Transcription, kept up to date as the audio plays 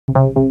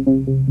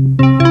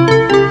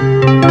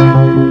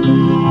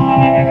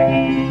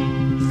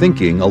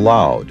Thinking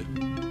Aloud.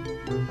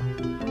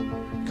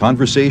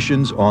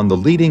 Conversations on the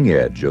leading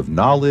edge of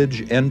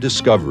knowledge and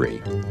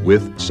discovery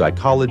with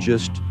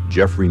psychologist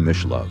Jeffrey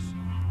Mishlove.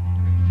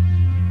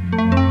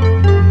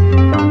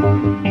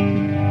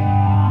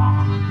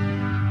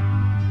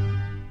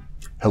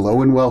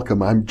 Hello and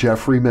welcome. I'm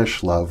Jeffrey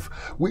Mishlove.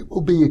 We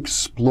will be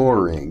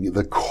exploring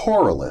the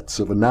correlates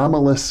of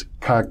anomalous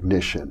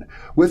cognition.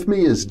 With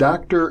me is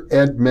Dr.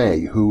 Ed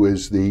May, who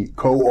is the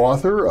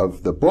co-author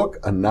of the book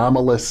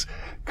Anomalous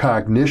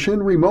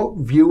Cognition, Remote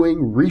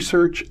Viewing,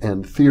 Research,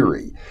 and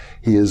Theory.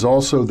 He is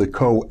also the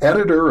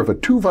co-editor of a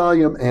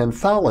 2-volume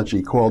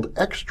anthology called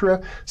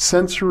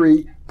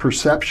Extrasensory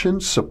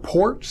Perception,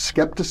 Support,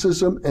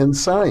 Skepticism, and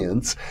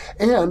Science,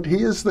 and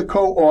he is the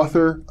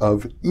co-author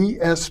of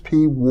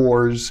ESP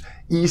Wars,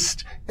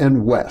 East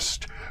and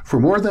West. For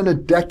more than a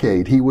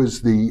decade, he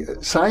was the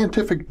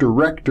scientific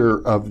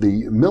director of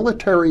the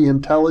military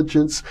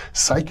intelligence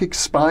psychic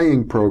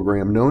spying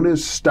program known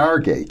as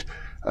Stargate,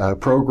 a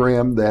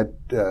program that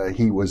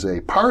he was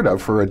a part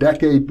of for a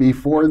decade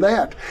before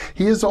that.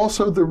 He is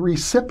also the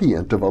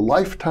recipient of a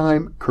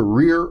Lifetime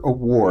Career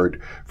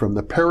Award from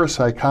the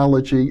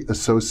Parapsychology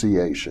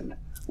Association.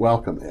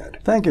 Welcome, Ed.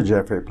 Thank you,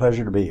 Jeffrey.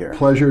 Pleasure to be here.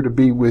 Pleasure to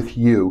be with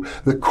you.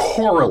 The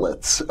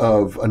correlates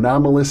of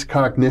anomalous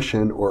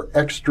cognition or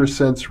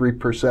extrasensory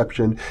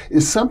perception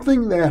is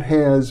something that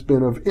has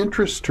been of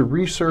interest to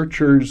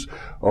researchers,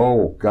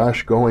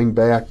 going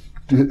back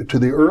to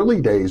the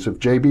early days of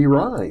J.B.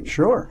 Rhine.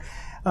 Sure.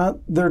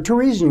 There are two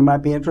reasons you might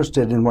be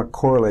interested in what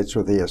correlates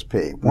with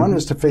ESP. One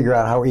is to figure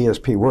out how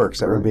ESP works.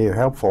 That would be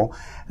helpful.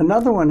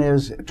 Another one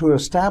is to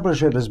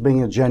establish it as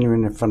being a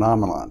genuine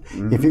phenomenon.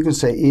 If you can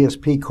say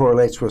ESP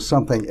correlates with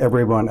something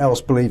everyone else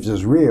believes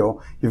is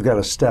real, you've got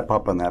to step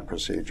up on that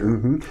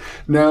procedure.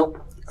 Now,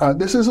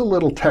 this is a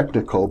little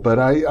technical, but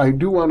I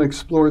do want to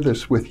explore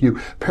this with you.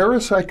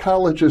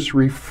 Parapsychologists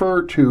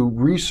refer to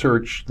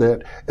research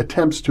that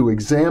attempts to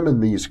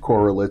examine these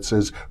correlates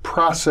as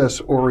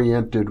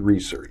process-oriented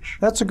research.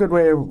 That's a good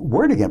way of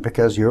wording it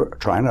because you're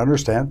trying to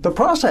understand the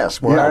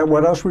process.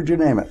 What else would you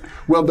name it?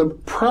 Well, the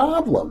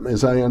problem,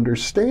 as I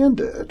understand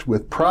it,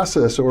 with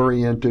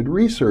process-oriented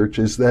research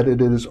is that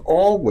it is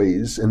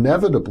always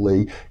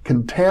inevitably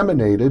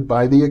contaminated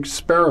by the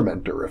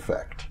experimenter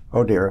effect.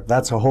 Oh dear,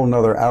 that's a whole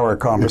nother hour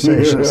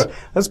conversation.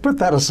 Let's put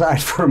that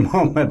aside for a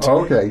moment.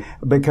 Okay.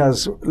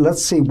 Because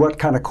let's see what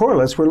kind of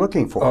correlates we're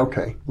looking for.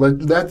 Okay,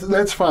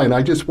 that's fine.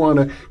 I just want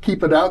to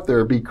keep it out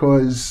there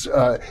because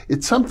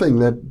it's something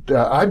that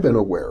I've been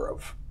aware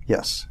of.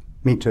 Yes,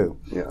 me too.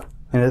 Yeah.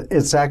 And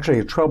it's actually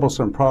a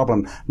troublesome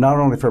problem, not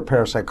only for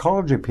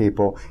parapsychology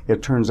people,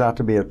 it turns out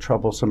to be a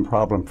troublesome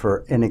problem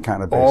for any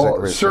kind of basic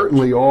research.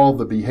 Certainly all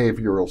the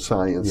behavioral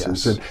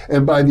sciences. Yes.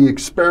 And by the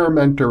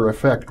experimenter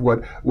effect,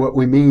 what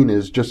we mean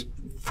is, just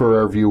for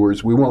our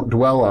viewers, we won't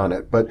dwell on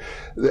it, but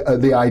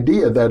the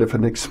idea that if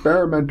an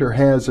experimenter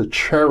has a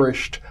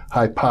cherished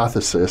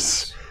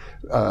hypothesis,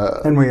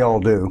 and we all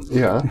do.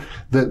 Yeah,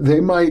 that they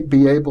might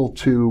be able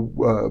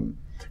to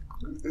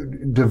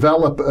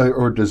develop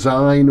or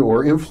design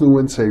or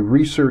influence a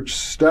research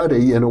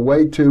study in a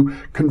way to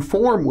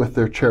conform with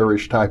their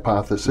cherished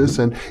hypothesis.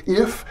 And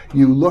if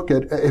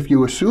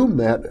you assume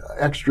that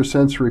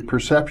extrasensory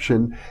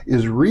perception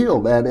is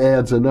real, that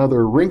adds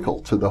another wrinkle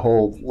to the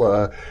whole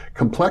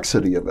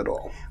complexity of it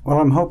all. Well,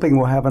 I'm hoping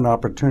we'll have an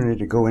opportunity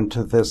to go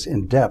into this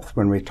in depth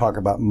when we talk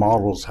about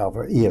models, how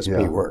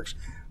ESP works.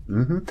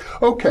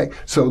 Okay,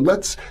 so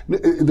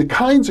the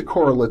kinds of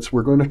correlates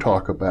we're going to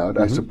talk about,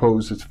 I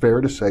suppose it's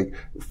fair to say,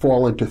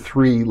 fall into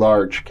 3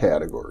 large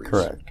categories.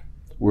 Correct.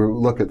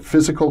 We'll look at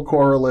physical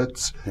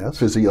correlates,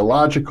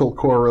 physiological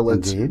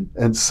correlates,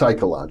 and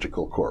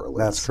psychological correlates.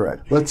 That's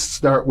correct. Let's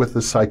start with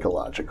the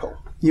psychological.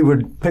 You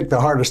would pick the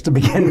hardest to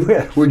begin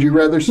with. Would you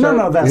rather start?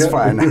 No, that's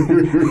fine.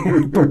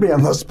 Put me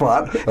on the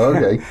spot.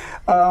 Okay.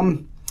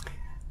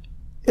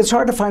 It's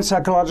hard to find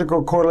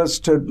psychological correlates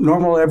to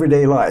normal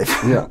everyday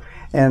life. Yeah.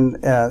 And,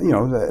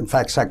 in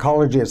fact,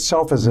 psychology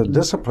itself as a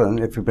discipline,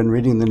 if you've been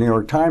reading the New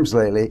York Times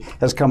lately,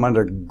 has come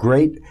under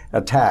great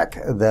attack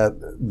that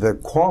the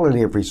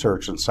quality of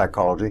research in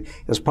psychology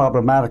is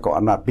problematical.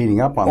 I'm not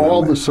beating up on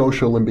all them. the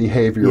social and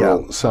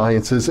behavioral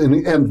sciences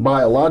and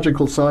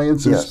biological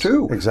sciences,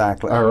 too,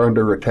 are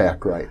under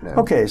attack right now.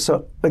 Okay,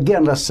 so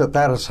again, let's set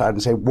that aside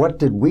and say, what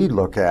did we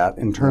look at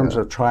in terms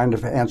of trying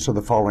to answer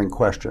the following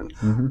question?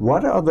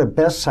 What are the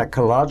best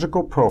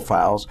psychological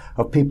profiles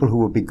of people who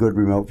would be good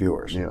remote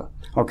viewers?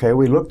 Okay,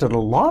 we looked at a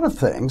lot of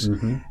things,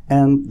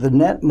 and the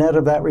net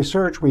of that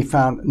research, we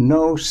found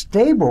no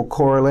stable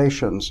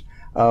correlations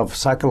of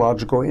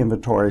psychological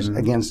inventories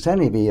against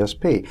any of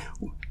ESP.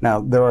 Now,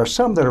 there are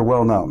some that are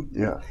well known.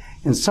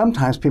 And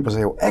sometimes people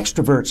say, well,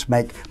 extroverts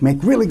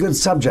make really good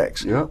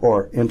subjects,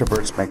 or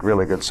introverts make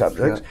really good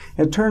subjects.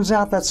 It turns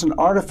out that's an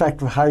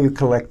artifact of how you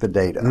collect the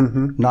data,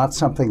 not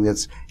something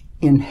that's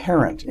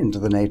inherent into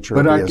the nature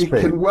but of I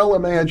ESP. can well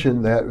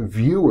imagine that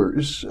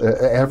viewers,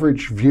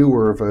 average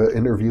viewer of an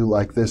interview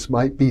like this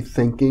might be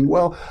thinking,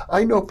 well,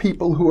 I know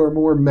people who are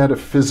more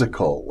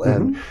metaphysical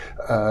and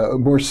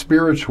more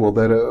spiritual,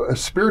 that a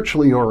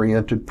spiritually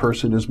oriented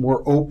person is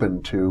more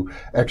open to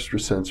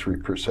extrasensory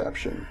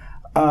perception.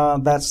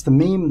 That's the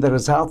meme that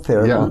is out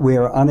there. Yeah. We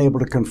are unable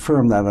to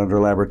confirm that under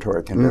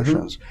laboratory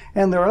conditions.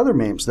 And there are other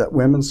memes that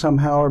women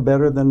somehow are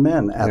better than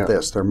men at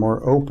this. They're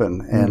more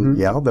open. And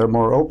they're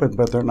more open,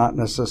 but they're not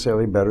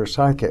necessarily better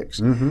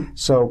psychics.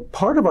 So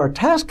part of our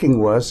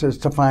tasking is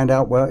to find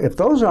out, well, if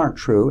those aren't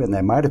true, and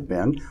they might have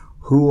been,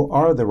 who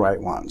are the right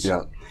ones?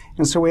 Yeah.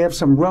 And so we have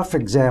some rough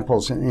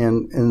examples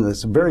in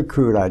this very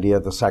crude idea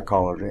of the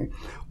psychology.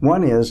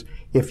 One is,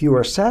 if you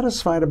are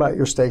satisfied about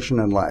your station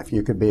in life,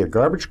 you could be a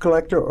garbage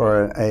collector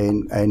or a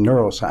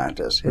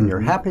neuroscientist, and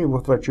you're happy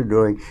with what you're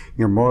doing,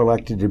 you're more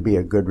likely to be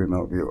a good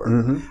remote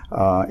viewer.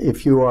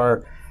 If you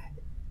are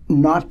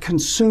not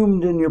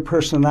consumed in your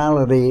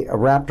personality,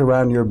 wrapped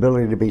around your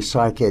ability to be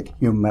psychic,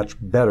 you're much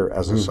better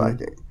as a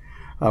psychic.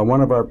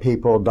 One of our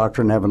people,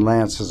 Dr. Nevin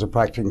Lance, is a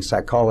practicing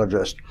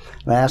psychologist.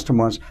 And I asked him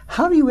once,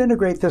 how do you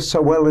integrate this so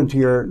well into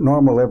your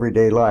normal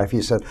everyday life?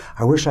 He said,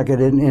 I wish I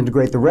could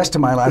integrate the rest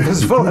of my life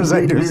as well as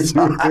I do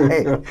psych.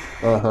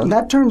 And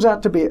that turns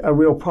out to be a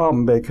real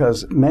problem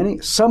because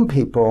some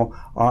people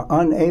are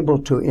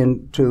unable to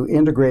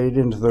integrate it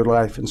into their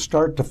life and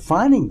start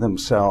defining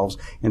themselves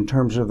in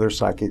terms of their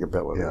psychic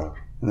ability.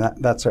 And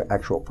that's an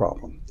actual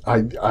problem.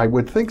 I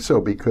would think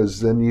so, because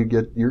then you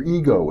get your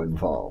ego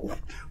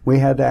involved. We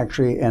had to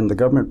actually, and the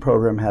government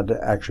program had to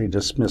actually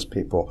dismiss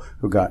people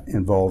who got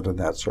involved in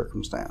that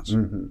circumstance.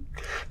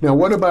 Now,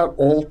 what about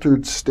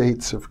altered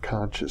states of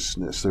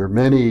consciousness? There are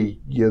many,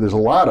 there's a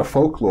lot of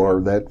folklore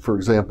that, for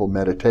example,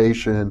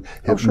 meditation,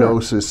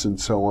 hypnosis, and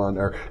so on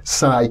are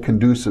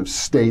psi-conducive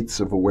states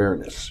of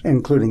awareness.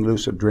 Including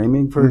lucid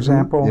dreaming, for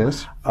example.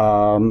 Yes.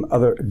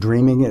 Other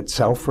dreaming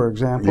itself, for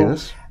example.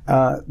 Yes.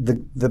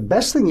 The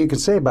best thing you can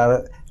say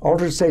about it,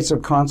 altered states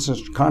of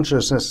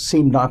consciousness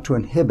seem not to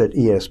inhibit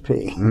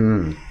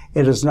ESP.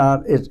 It is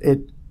not,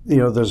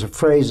 there's a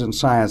phrase in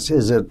science,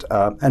 is it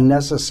a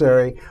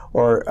necessary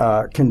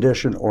or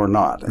condition or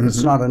not? And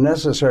it's not a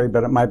necessary,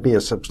 but it might be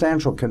a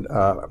substantial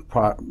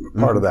part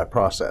of that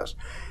process.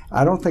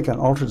 I don't think an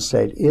altered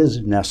state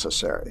is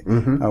necessary.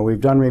 We've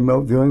done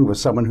remote viewing with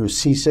someone who's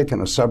seasick in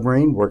a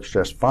submarine, works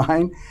just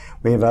fine.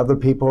 We have other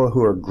people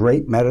who are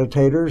great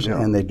meditators,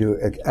 and they do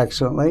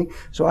excellently.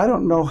 So I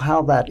don't know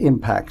how that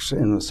impacts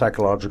in the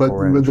psychological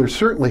range. But there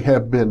certainly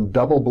have been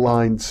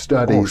double-blind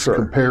studies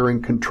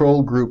comparing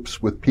control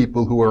groups with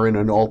people who are in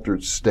an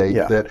altered state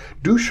that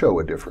do show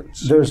a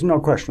difference. There's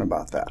no question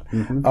about that.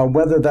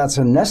 Whether that's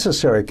a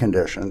necessary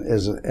condition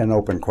is an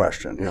open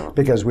question,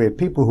 because we have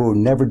people who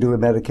never do a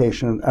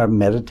meditation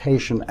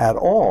at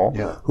all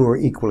who are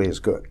equally as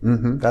good.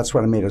 That's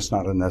what I mean. It's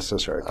not a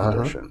necessary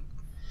condition.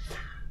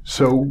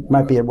 So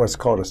might be what's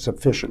called a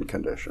sufficient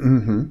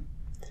condition.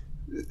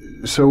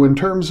 So in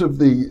terms of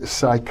the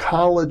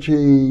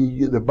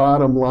psychology, the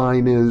bottom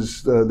line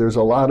is there's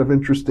a lot of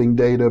interesting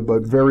data,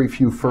 but very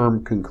few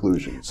firm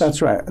conclusions.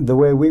 That's right. The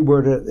way we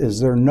word it is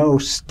there are no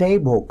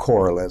stable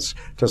correlates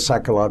to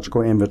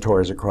psychological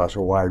inventories across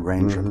a wide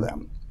range of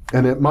them.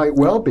 And it might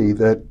well be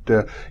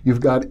that you've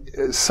got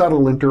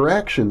subtle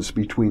interactions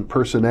between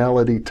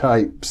personality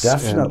types.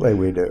 Definitely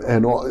we do.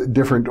 And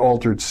different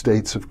altered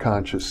states of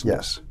consciousness.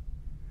 Yes.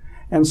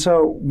 And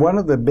so one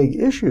of the big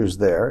issues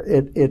there,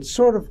 it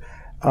sort of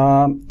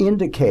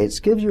indicates,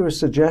 gives you a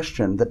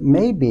suggestion that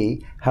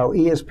maybe how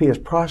ESP is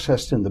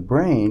processed in the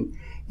brain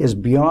is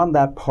beyond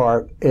that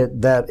part,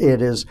 that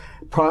it is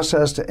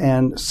processed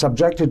and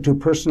subjected to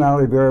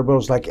personality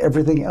variables like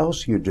everything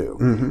else you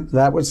do.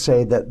 That would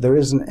say that there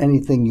isn't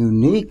anything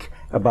unique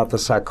about the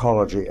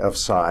psychology of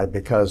psi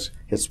because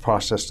it's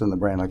processed in the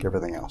brain like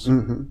everything else.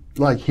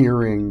 Like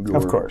hearing.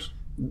 Of course.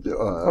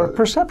 Or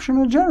perception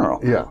in general.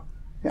 Yeah.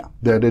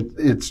 That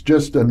it's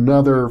just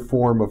another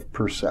form of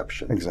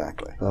perception.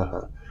 Exactly.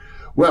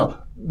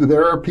 Well,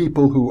 there are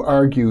people who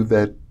argue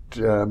that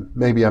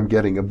maybe I'm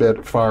getting a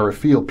bit far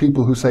afield.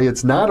 People who say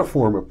it's not a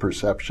form of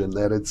perception,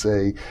 that it's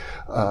a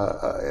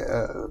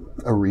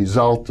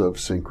result of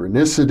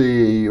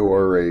synchronicity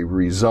or a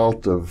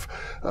result of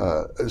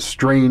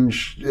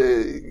strange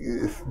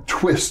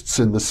twists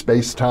in the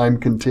space-time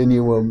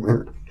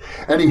continuum.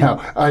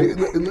 Anyhow,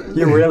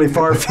 you're really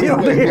far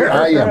afield here.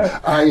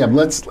 I am.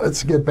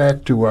 Let's get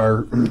back to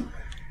our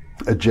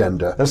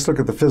agenda. Let's look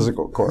at the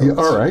physical correlates.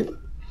 All right.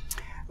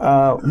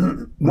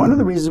 One of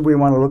the reasons we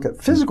want to look at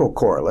physical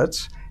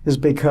correlates is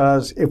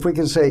because if we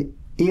can say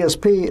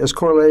ESP is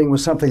correlating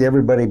with something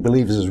everybody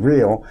believes is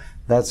real,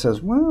 that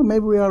says, well,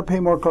 maybe we ought to pay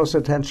more close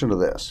attention to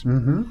this.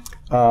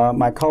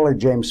 My colleague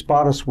James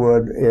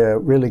Spottiswoode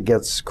really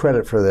gets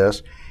credit for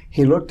this.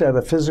 He looked at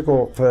a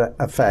physical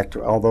effect,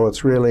 although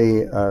it's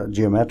really a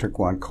geometric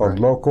one, called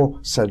local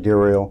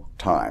sidereal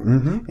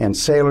time. And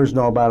sailors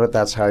know about it.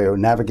 That's how you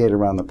navigate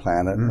around the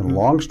planet. And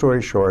long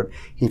story short,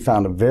 he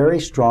found a very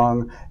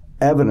strong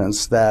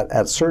evidence that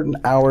at certain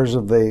hours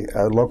of the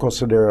local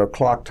sidereal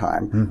clock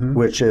time,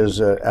 which is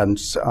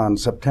on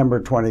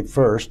September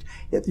 21st,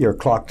 your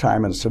clock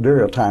time and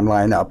sidereal time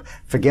line up.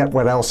 Forget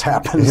what else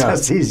happens. Yeah.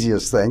 That's the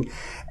easiest thing.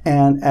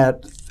 And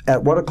at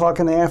 1 o'clock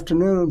in the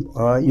afternoon,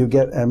 you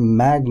get a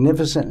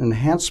magnificent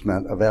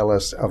enhancement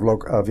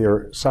of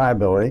your psi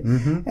ability,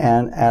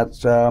 and at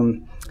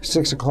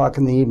 6 o'clock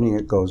in the evening,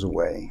 it goes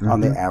away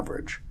on the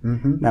average.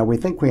 Now, we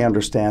think we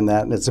understand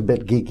that, and it's a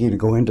bit geeky to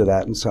go into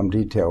that in some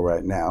detail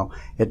right now.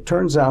 It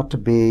turns out to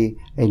be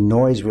a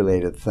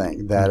noise-related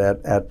thing, that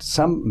at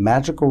some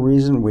magical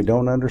reason we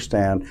don't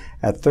understand,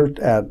 at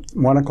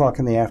 1 o'clock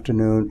in the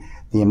afternoon,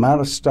 the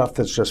amount of stuff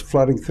that's just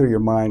flooding through your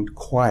mind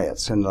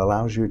quiets and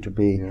allows you to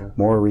be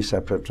more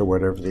receptive to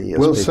whatever the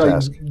ESP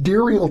task.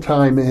 Sidereal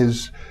time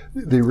is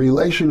the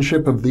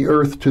relationship of the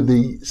Earth to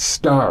the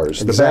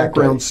stars, the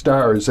background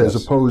stars, as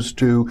opposed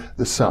to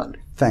the sun.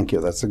 Thank you.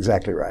 That's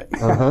exactly right.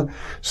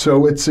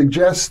 So it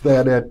suggests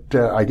that at,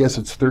 I guess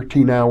it's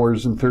 13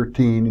 hours and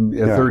 30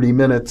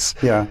 minutes,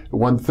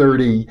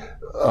 1:30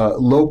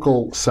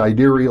 local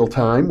sidereal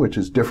time, which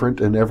is different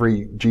in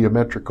every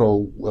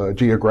geographical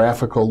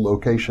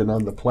location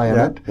on the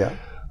planet.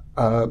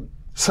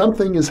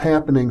 Something is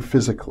happening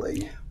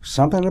physically.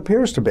 Something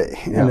appears to be,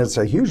 and it's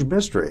a huge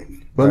mystery.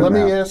 But let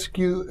me ask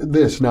you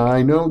this. Now,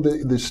 I know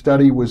the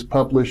study was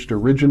published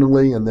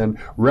originally and then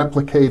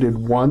replicated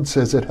once.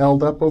 Has it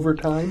held up over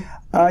time?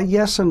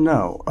 Yes and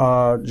no.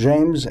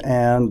 James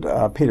and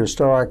Peter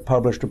Stargate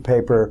published a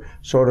paper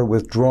sort of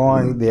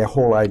withdrawing the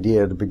whole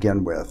idea to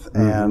begin with,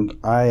 and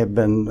I have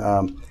been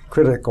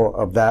critical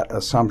of that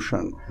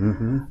assumption.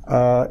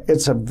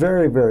 It's a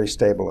very, very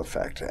stable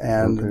effect,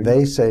 and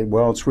they say,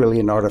 well, it's really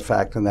an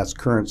artifact, and that's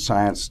current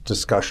science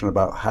discussion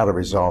about how to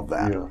resolve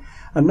that.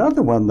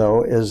 Another one,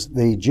 though, is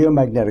the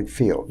geomagnetic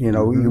field. You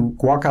know, you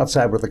walk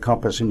outside with a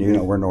compass and you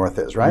know where north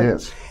is, right?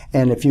 Yes.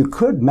 And if you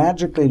could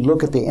magically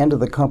look at the end of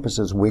the compass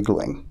as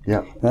wiggling,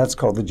 that's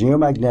called the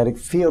geomagnetic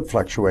field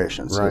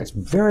fluctuations. Right. It's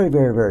very,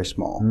 very, very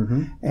small.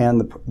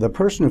 And the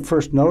person who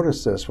first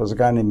noticed this was a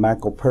guy named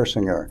Michael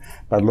Persinger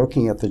by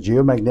looking at the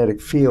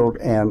geomagnetic field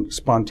and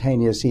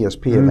spontaneous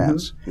ESP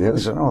events. He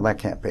said, oh, that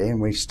can't be.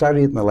 And we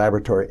studied it in the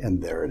laboratory,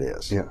 and there it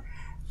is.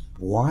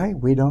 Why?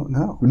 We don't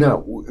know.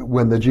 No,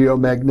 when the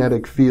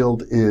geomagnetic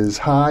field is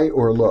high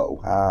or low?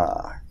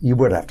 You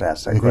would have to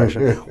ask that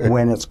question.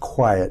 When it's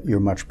quiet, you're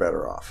much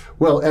better off.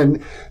 Well,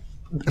 and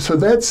so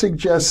that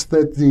suggests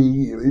that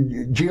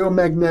the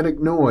geomagnetic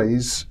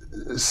noise,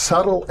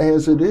 subtle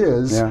as it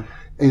is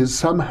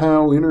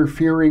somehow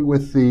interfering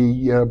with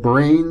the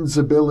brain's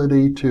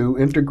ability to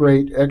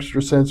integrate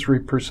extrasensory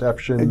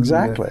perception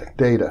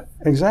data.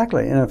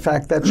 Exactly. And in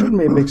fact, that shouldn't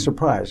be a big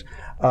surprise.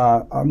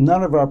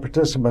 None of our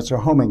participants are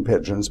homing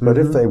pigeons, but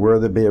if they were,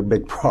 there'd be a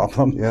big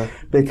problem.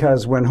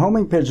 Because when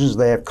homing pigeons,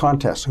 they have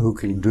contests who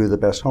can do the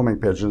best homing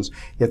pigeons.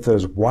 If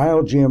there's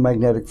wild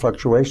geomagnetic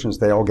fluctuations,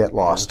 they all get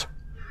lost.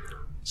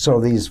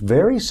 So these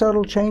very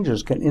subtle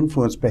changes can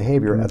influence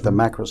behavior at the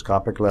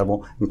macroscopic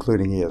level,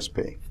 including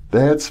ESP.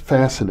 That's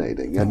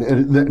fascinating.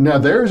 And now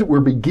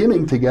we're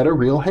beginning to get a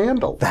real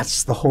handle.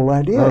 That's the whole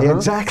idea.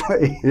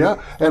 Exactly.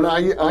 And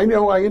I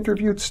know I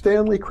interviewed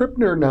Stanley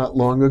Krippner not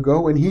long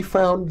ago, and he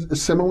found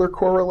similar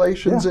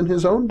correlations in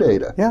his own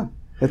data.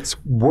 It's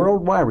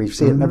worldwide. We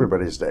see it in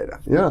everybody's data.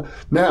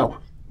 Now,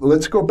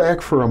 let's go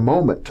back for a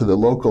moment to the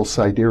local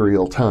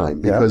sidereal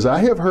time, because I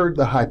have heard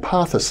the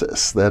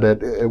hypothesis that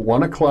at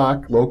 1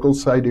 o'clock local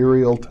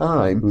sidereal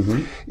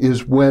time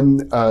is when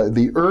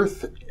the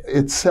Earth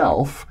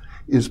itself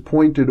is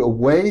pointed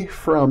away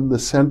from the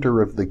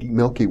center of the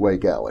Milky Way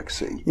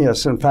galaxy.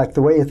 Yes, in fact,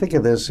 the way you think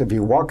of this, if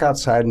you walk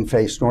outside and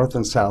face north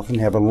and south and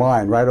you have a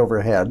line right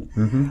overhead,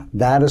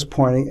 that is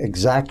pointing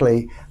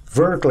exactly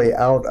vertically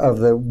out of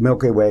the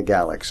Milky Way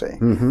galaxy.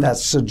 That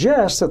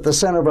suggests that the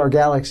center of our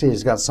galaxy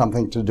has got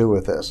something to do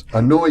with this.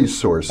 A noise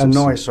source. A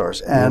noise source.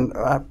 And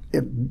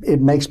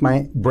it makes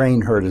my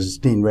brain hurt, as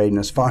Dean Radin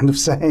is fond of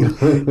saying,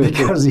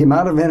 because the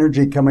amount of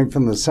energy coming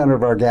from the center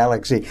of our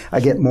galaxy, I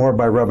get more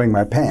by rubbing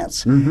my pants.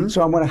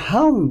 So I'm wondering,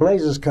 how in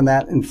blazes can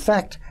that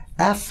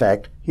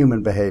affect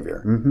human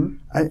behavior?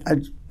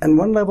 On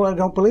one level, I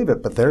don't believe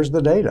it, but there's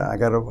the data. I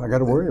got to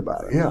worry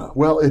about it.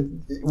 Well,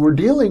 we're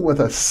dealing with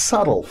a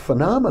subtle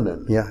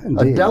phenomenon,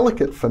 a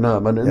delicate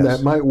phenomenon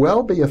that might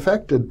well be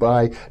affected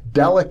by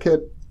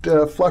delicate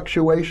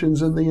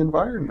fluctuations in the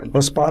environment.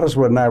 Well,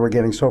 Spottiswoode and I were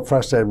getting so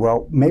frustrated.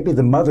 Well, maybe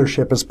the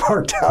mothership is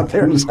parked out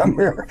there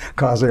somewhere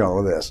causing all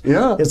of this.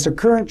 It's a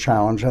current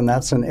challenge, and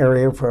that's an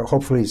area for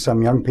hopefully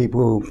some young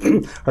people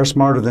who are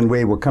smarter than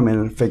we will come in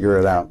and figure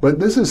it out. But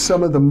this is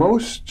some of the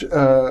most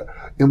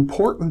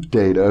important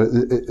data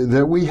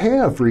that we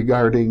have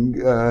regarding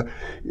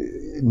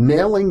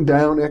nailing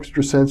down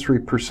extrasensory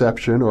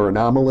perception or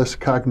anomalous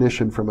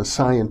cognition from a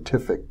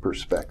scientific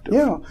perspective.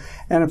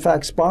 And in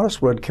fact,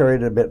 Spottiswoode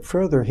carried it a bit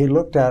further researcher, he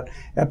looked at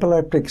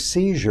epileptic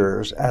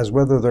seizures as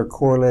whether they're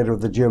correlated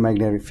with the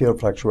geomagnetic field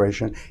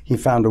fluctuation. He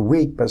found a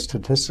weak but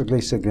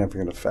statistically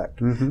significant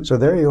effect. So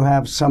there you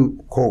have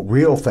some, quote,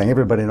 real thing.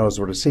 Everybody knows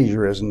what a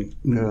seizure is, and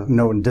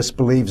no one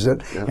disbelieves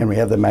it. And we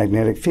have the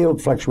magnetic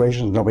field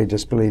fluctuations. Nobody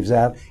disbelieves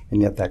that,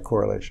 and yet that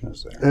correlation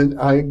is there. And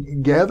I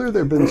gather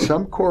there have been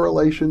some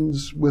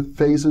correlations with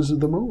phases of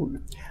the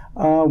moon.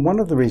 One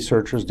of the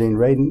researchers, Dean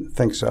Radin,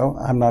 thinks so.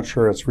 I'm not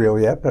sure it's real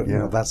yet, but you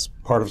know, that's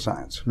part of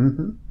science.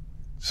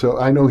 So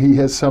I know he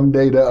has some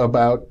data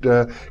about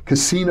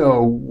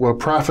casino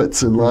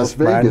profits in Las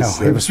Vegas. I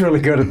know. He was really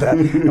good at that.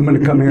 I'm going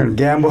to come here and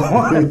gamble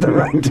at the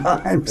right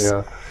times.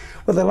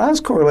 Well, the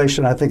last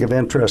correlation I think of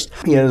interest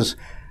is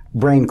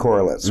brain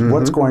correlates.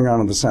 What's going on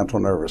in the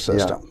central nervous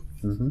system?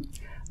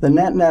 The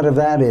net of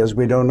that is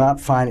we do not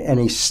find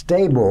any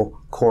stable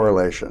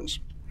correlations,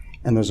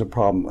 and there's a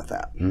problem with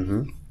that.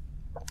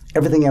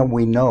 Everything that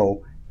we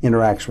know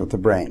interacts with the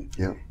brain.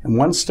 And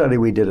one study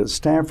we did at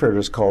Stanford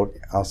is called,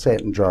 I'll say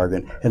it in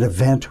jargon, an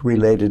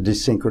event-related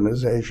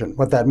desynchronization.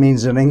 What that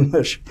means in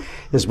English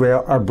is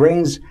where our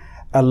brains,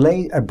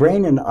 a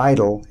brain in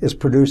idle is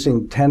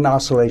producing 10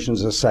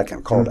 oscillations a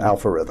second called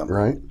alpha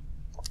rhythm.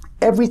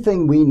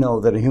 Everything we know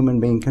that a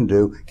human being can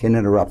do can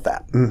interrupt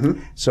that.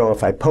 So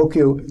if I poke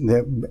you,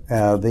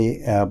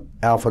 the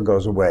alpha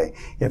goes away.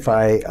 If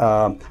I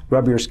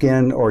rub your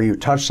skin or you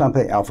touch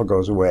something, alpha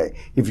goes away.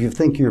 If you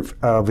think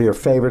of your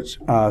favorite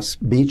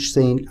beach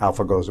scene,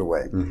 alpha goes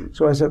away.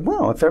 So I said,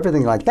 well, if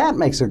everything like that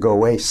makes it go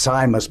away,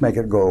 psi must make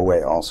it go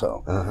away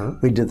also.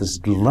 We did this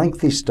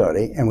lengthy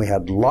study, and we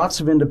had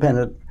lots of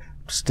independent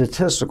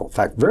statistical, in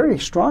fact, very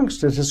strong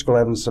statistical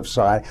evidence of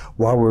psi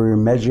while we were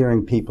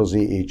measuring people's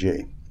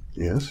EEG.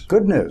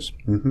 Good news.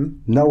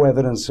 No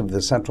evidence of the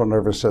central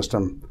nervous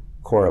system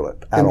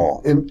correlate at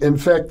all. In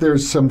fact,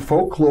 there's some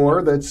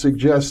folklore that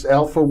suggests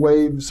alpha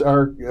waves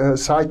are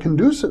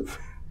psi-conducive.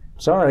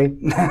 Sorry,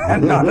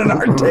 not in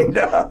our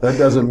data. That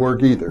doesn't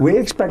work either. We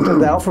expected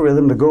the alpha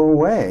rhythm to go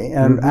away,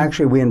 and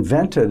actually we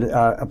invented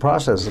a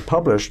process that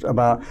published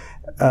about,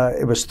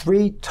 it was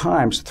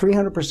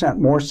 300%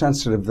 more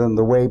sensitive than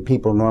the way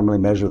people normally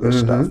measure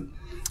this stuff.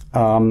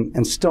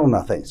 And still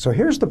nothing. So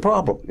here's the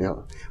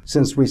problem.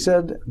 Since we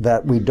said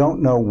that we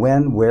don't know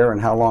when, where,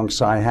 and how long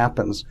psi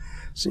happens,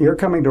 so you're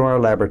coming to our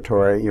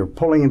laboratory, you're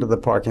pulling into the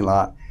parking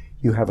lot,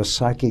 you have a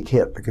psychic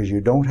hit because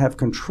you don't have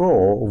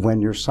control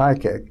when you're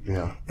psychic.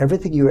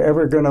 Everything you're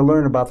ever going to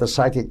learn about the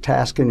psychic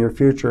task in your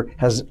future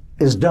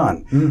is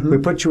done. We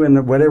put you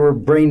in whatever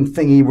brain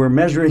thingy we're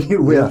measuring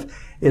you with.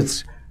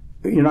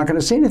 You're not going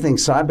to see anything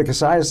psi because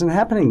psi isn't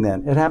happening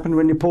then. It happened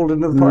when you pulled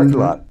into the parking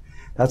lot.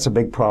 That's a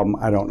big problem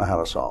I don't know how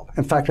to solve.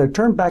 In fact, I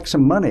turned back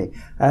some money.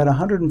 I had a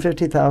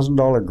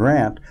 $150,000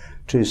 grant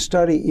to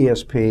study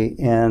ESP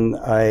in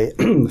a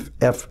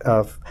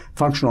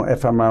functional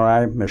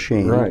fMRI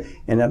machine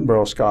in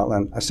Edinburgh,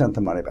 Scotland. I sent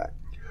the money back.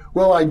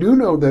 Well, I do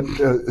know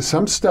that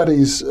some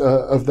studies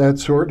of that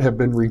sort have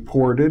been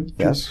reported.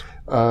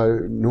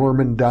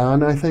 Norman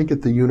Don, I think,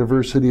 at the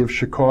University of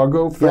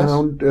Chicago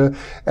found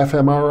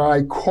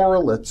fMRI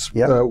correlates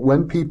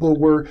when people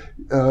were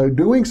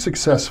doing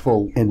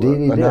successful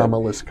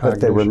anomalous cognition. But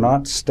they were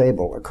not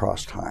stable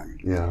across time.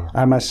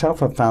 I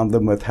myself have found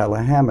them with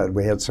Hella Hammett.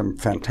 We had some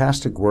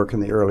fantastic work in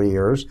the early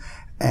years.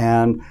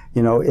 And,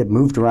 you know, it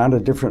moved around to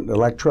different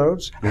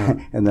electrodes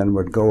and then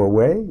would go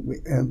away.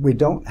 We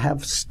don't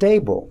have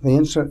stable.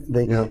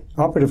 The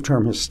operative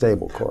term is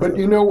stable correlate. But,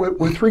 you know,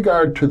 with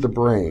regard to the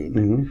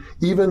brain,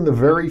 even the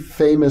very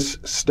famous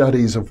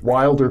studies of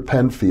Wilder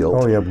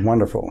Penfield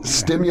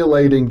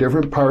stimulating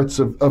different parts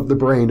of the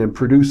brain and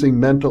producing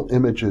mental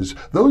images,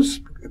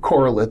 those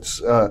correlates,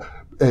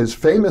 as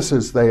famous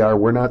as they are,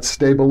 were not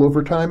stable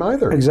over time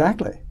either.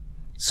 Exactly.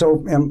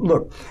 So,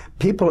 look,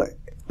 people...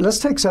 Let's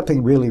take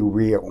something really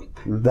real.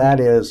 That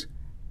is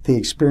the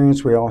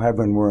experience we all have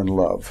when we're in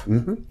love.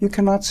 You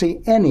cannot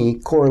see any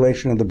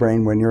correlation in the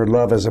brain when you're in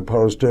love as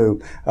opposed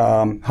to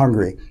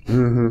hungry.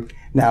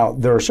 Now,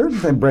 there are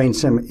certain brain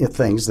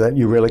things that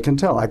you really can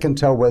tell. I can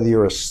tell whether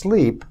you're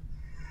asleep,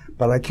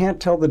 but I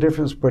can't tell the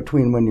difference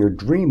between when you're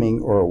dreaming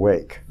or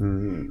awake.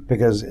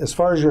 Because as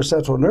far as your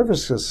central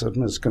nervous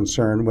system is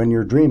concerned, when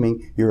you're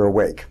dreaming, you're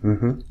awake.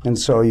 And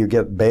so you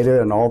get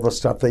beta and all the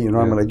stuff that you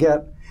normally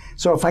get.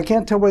 So if I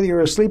can't tell whether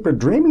you're asleep or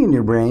dreaming in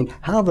your brain,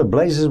 how the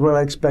blazes would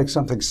I expect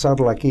something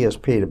subtle like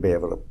ESP to be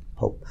able to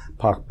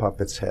pop up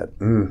its head?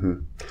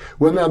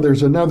 Well, now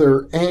there's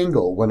another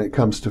angle when it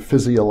comes to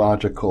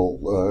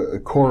physiological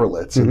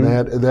correlates, and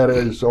that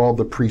is all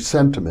the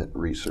presentiment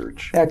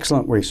research.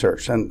 Excellent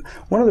research. And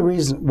one of the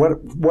reasons,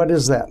 what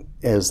is that?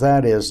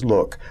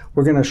 Look,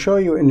 we're going to show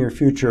you in your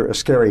future a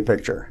scary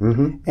picture.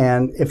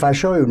 And if I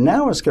show you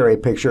now a scary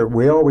picture,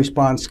 we all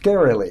respond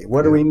scarily.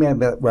 What do we mean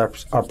by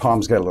our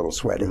palms get a little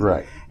sweaty?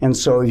 And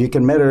so you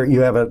can measure,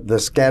 you have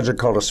this gadget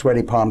called a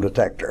sweaty palm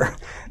detector.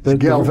 The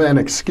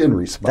galvanic skin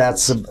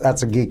response.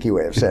 That's a geeky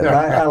way of saying it.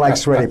 I like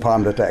sweaty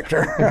palm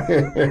detector.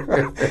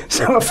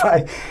 So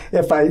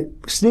if I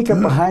sneak up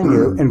behind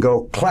you and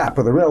go clap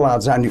with a real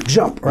loud sound, you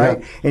jump, right?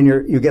 Yep. And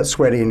you get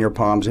sweaty in your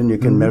palms, and you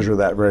can measure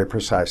that very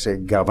precisely,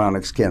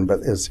 galvanic skin, but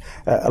it's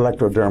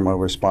electro-dermal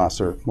response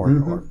or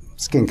more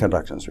skin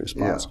conductance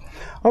response.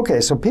 Yeah.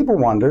 Okay, so people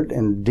wondered,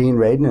 and Dean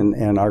Radin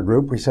and our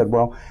group, we said,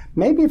 well,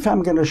 maybe if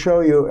I'm going to show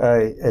you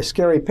a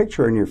scary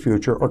picture in your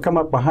future or come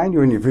up behind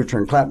you in your future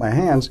and clap my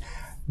hands,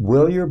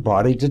 will your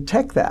body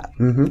detect that?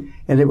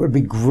 And it would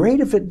be great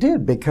if it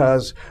did,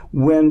 because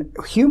when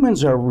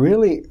humans are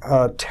really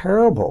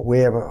terrible, we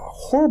have a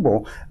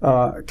horrible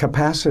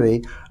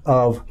capacity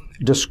of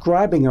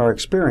describing our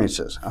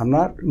experiences. I'm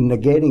not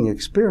negating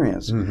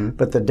experience,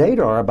 but the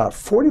data are about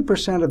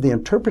 40% of the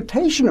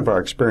interpretation of our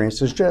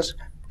experience is just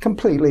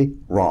completely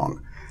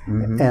wrong.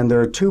 And there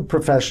are two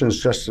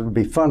professions, just to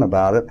be fun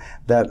about it,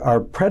 that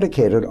are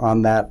predicated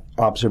on that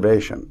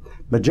observation.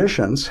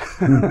 Magicians,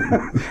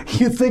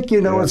 you think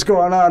you know what's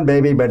going on,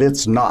 baby, but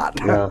it's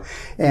not.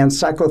 And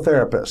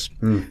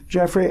psychotherapists.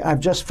 Jeffrey, I've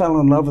just fell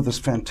in love with this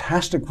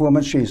fantastic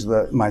woman. She's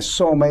my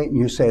soulmate, and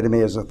you say to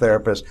me as a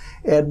therapist,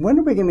 Ed, when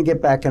are we going to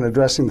get back in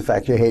addressing the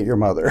fact you hate your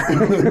mother?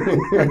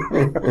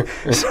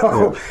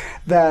 So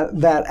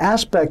that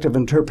aspect of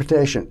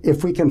interpretation,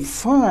 if we can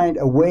find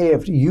a way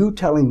of you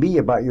telling me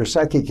about your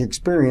psychic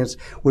experience,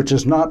 which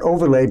is not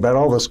overlaid by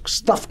all this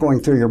stuff going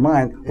through your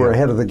mind, we're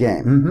ahead of the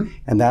game.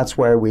 And that's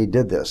why we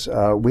did this.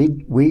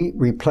 We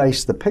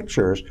replaced the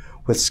pictures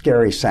with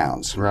scary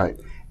sounds. Right.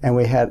 And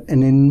we had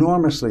an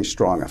enormously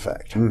strong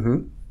effect.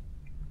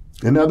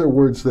 In other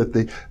words, that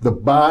the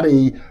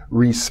body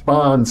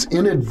responds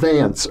in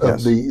advance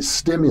of the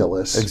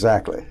stimulus.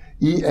 Exactly.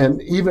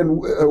 And even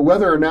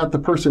whether or not the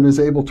person is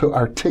able to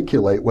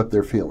articulate what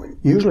they're feeling.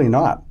 Usually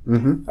not.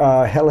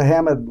 Hella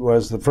Hammond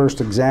was the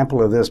first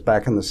example of this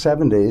back in the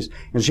 70s,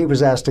 and she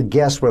was asked to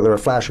guess whether a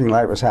flashing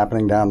light was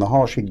happening down the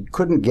hall. She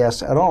couldn't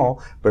guess at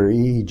all, but her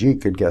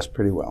EEG could guess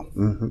pretty well.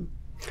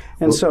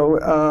 And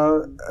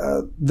so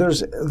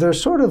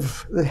there's sort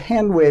of the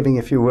hand-waving,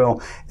 if you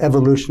will,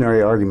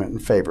 evolutionary argument in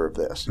favor of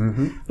this.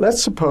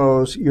 Let's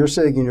suppose you're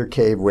sitting in your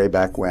cave way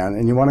back when,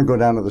 and you want to go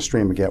down to the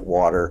stream and get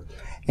water.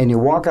 And you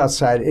walk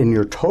outside and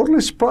you're totally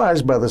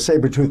surprised by the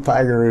saber-toothed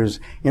tiger who's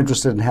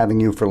interested in having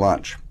you for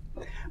lunch.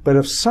 But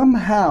if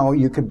somehow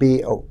you could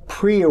be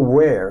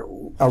pre-aware,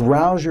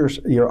 arouse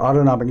your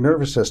autonomic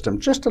nervous system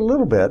just a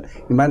little bit,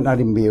 you might not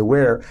even be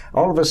aware,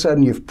 all of a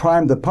sudden you've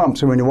primed the pump,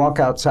 so when you walk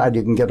outside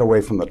you can get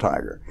away from the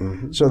tiger.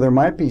 So there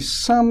might be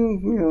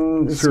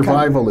some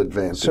survival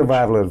advantage.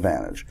 Survival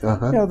advantage.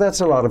 That's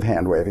a lot of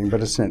hand-waving,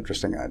 but it's an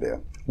interesting idea.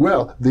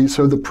 Well,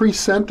 so the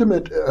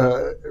presentiment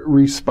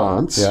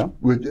response,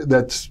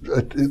 that's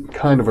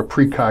kind of a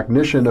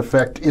precognition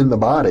effect in the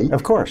body.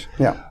 Of course,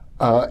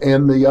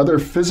 and the other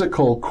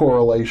physical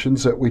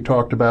correlations that we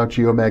talked about,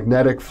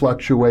 geomagnetic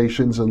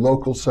fluctuations and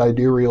local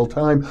sidereal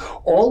time,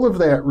 all of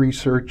that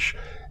research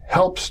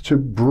helps to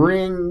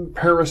bring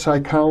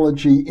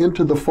parapsychology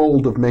into the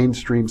fold of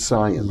mainstream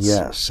science.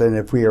 Yes, and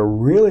if we are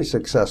really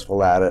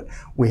successful at it,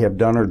 we have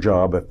done our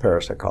job as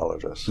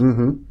parapsychologists.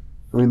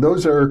 I mean,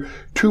 those are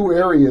two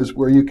areas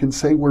where you can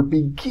say we're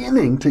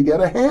beginning to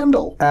get a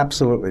handle.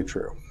 Absolutely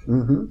true.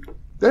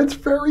 That's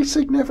very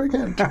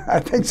significant. I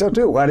think so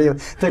too. Why do you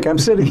think I'm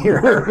sitting here?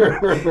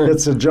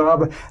 It's a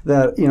job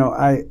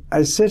that,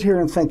 I sit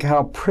here and think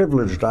how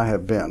privileged I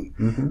have been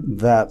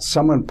that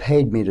someone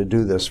paid me to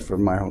do this for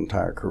my whole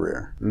entire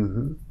career.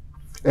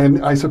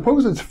 And I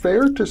suppose it's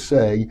fair to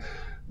say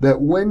that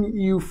when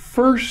you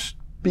first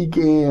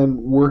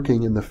began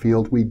working in the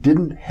field, we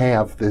didn't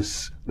have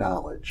this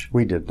knowledge.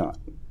 We did not.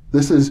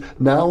 This is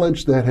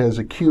knowledge that has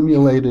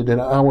accumulated in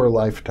our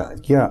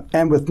lifetime. Yeah,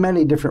 and with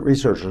many different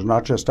researchers,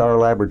 not just our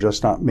lab or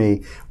just not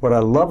me. What I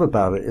love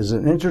about it is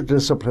an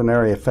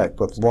interdisciplinary effect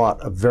with a lot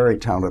of very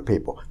talented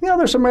people.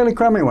 There's some really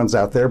crummy ones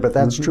out there, but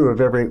that's true of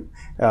every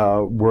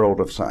world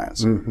of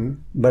science.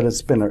 But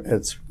it's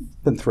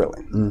been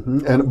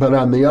thrilling. But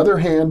on the other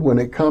hand, when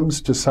it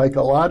comes to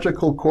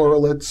psychological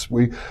correlates,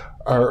 we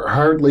are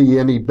hardly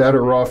any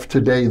better off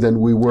today than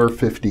we were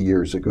 50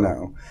 years ago.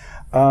 No.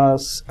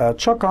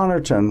 Chuck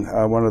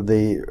Honerton, one of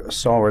the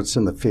stalwarts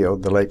in the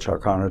field, the late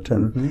Chuck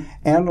Honerton,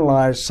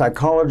 analyzed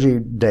psychology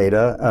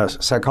data,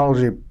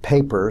 psychology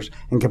papers,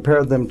 and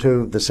compared them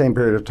to the same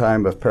period of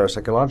time of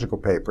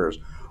parapsychological papers.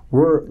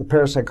 The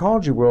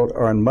parapsychology world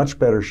are in much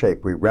better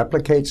shape. We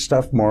replicate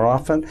stuff more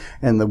often,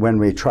 and when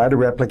we try to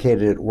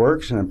replicate it, it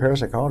works. And in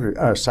parapsychology,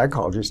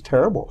 psychology is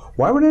terrible.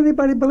 Why would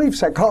anybody believe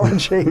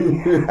psychology?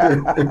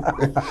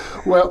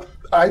 Well,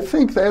 I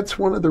think that's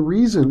one of the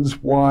reasons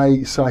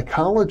why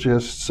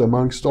psychologists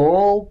amongst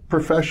all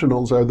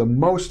professionals are the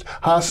most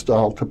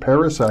hostile to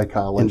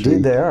parapsychology.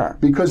 Indeed they are.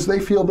 Because they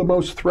feel the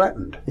most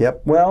threatened.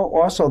 Yep. Well,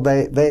 also,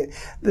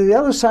 the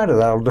other side of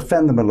that, I'll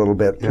defend them a little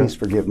bit. Please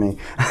forgive me.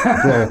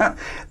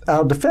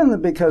 I'll defend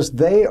them because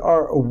they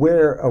are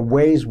aware of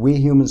ways we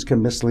humans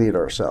can mislead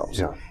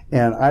ourselves.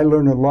 And I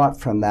learned a lot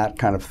from that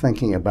kind of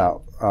thinking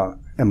about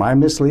am I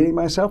misleading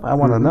myself? I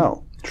want to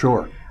know.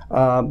 Sure.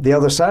 The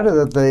other side of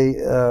it,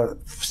 the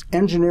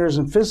engineers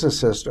and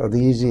physicists are the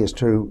easiest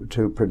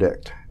to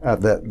predict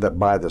that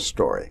buy the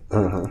story.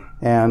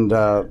 And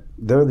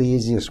they're the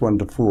easiest one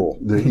to fool.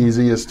 The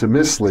easiest to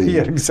mislead.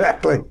 Yeah,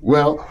 exactly.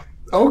 Well,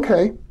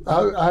 okay,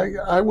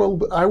 I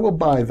will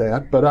buy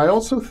that, but I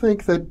also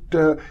think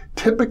that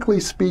typically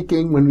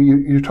speaking, when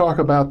you talk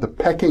about the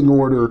pecking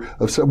order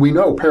of, we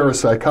know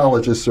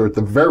parapsychologists are at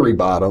the very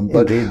bottom,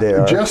 but Indeed they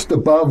are. Just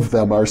above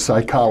them are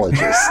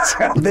psychologists.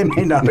 They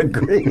may not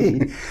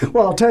agree.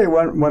 Well, I'll tell you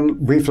one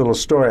brief little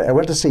story. I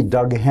went to see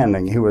Doug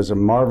Henning, who was a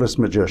marvelous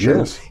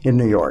magician in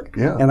New York,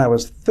 and I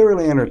was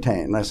thoroughly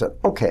entertained. And I said,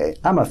 okay,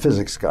 I'm a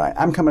physics guy.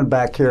 I'm coming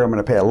back here. I'm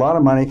going to pay a lot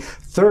of money.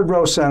 Third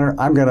row center.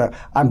 I'm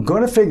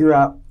going to figure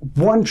out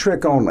one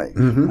trick only.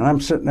 And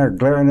I'm sitting there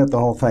glaring at the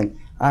whole thing.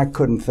 I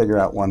couldn't figure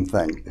out one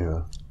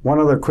thing. One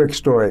other quick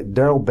story.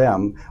 Daryl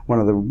Bem,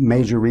 one of the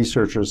major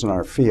researchers in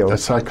our field. A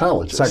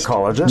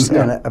psychologist.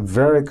 And a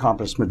very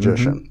accomplished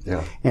magician.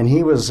 And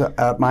he was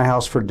at my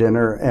house for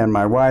dinner, and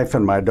my wife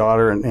and my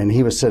daughter, and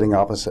he was sitting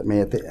opposite me.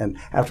 And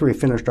after we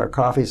finished our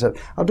coffee, he said,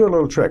 I'll do a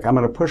little trick. I'm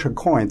going to push a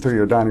coin through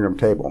your dining room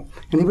table.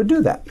 And he would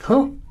do that.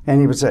 And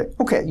he would say,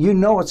 okay, you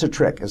know it's a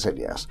trick. I said,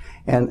 yes.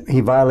 And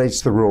he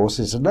violates the rules.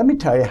 He said, let me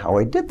tell you how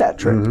I did that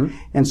trick.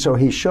 And so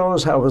he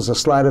shows how it was a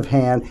sleight of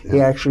hand.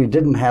 He actually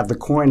didn't have the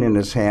coin in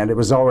his hand. It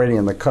was already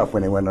in the cup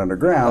when he went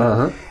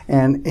underground.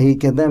 And he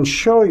can then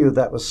show you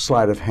that was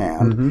sleight of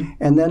hand,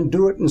 and then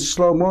do it in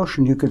slow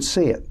motion. You could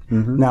see it.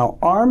 Now,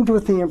 armed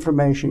with the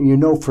information, you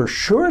know for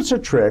sure it's a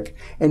trick,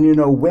 and you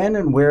know when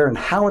and where and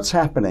how it's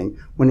happening.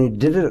 When he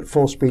did it at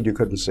full speed, you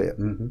couldn't see it.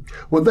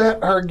 Well,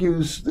 that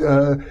argues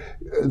that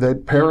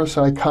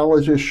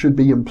parapsychologists should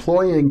be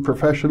employing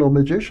professional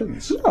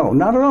magicians. No,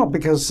 not at all,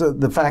 because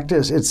the fact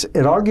is,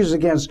 it argues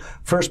against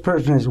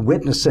first-person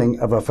witnessing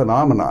of a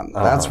phenomenon.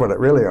 That's what it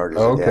really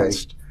argues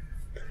against.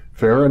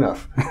 Fair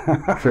enough.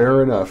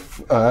 Fair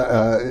enough.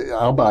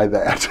 I'll buy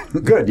that.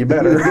 Good, you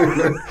better.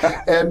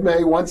 Ed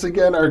May, once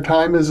again, our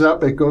time is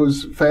up. It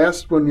goes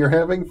fast when you're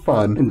having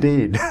fun.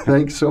 Indeed.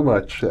 Thanks so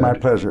much, Ed. My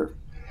pleasure.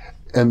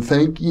 And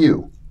thank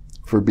you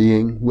for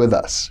being with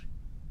us.